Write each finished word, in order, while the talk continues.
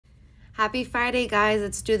Happy Friday, guys.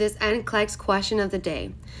 Let's do this NCLEX question of the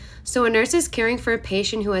day. So a nurse is caring for a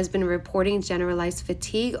patient who has been reporting generalized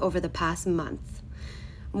fatigue over the past month.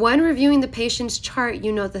 When reviewing the patient's chart,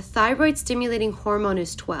 you know the thyroid stimulating hormone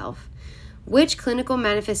is 12. Which clinical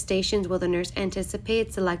manifestations will the nurse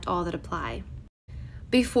anticipate? Select all that apply.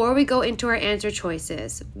 Before we go into our answer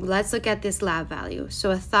choices, let's look at this lab value.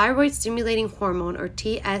 So a thyroid stimulating hormone, or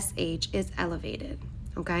TSH, is elevated,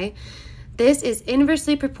 okay? This is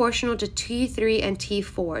inversely proportional to T3 and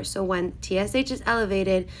T4. So when TSH is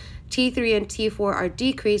elevated, T3 and T4 are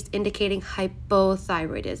decreased, indicating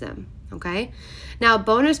hypothyroidism, okay? Now,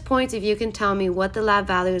 bonus points if you can tell me what the lab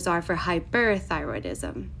values are for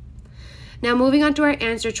hyperthyroidism. Now, moving on to our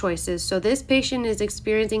answer choices. So this patient is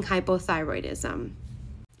experiencing hypothyroidism.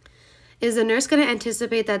 Is the nurse going to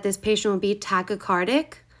anticipate that this patient will be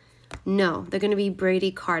tachycardic? No, they're going to be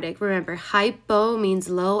bradycardic. Remember, hypo means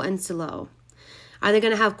low and slow. Are they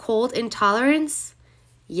going to have cold intolerance?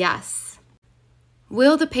 Yes.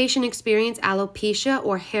 Will the patient experience alopecia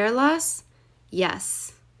or hair loss?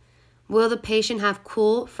 Yes. Will the patient have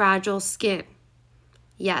cool, fragile skin?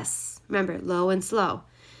 Yes. Remember, low and slow.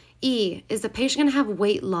 E, is the patient going to have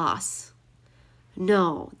weight loss?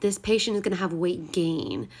 No, this patient is going to have weight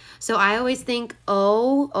gain. So I always think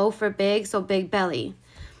O for big, so big belly.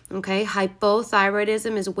 Okay,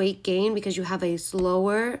 hypothyroidism is weight gain because you have a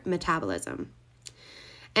slower metabolism.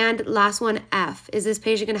 And last one, F, is this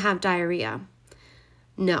patient going to have diarrhea?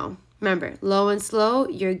 No. Remember, low and slow,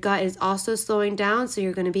 your gut is also slowing down, so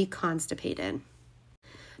you're going to be constipated.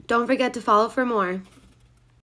 Don't forget to follow for more.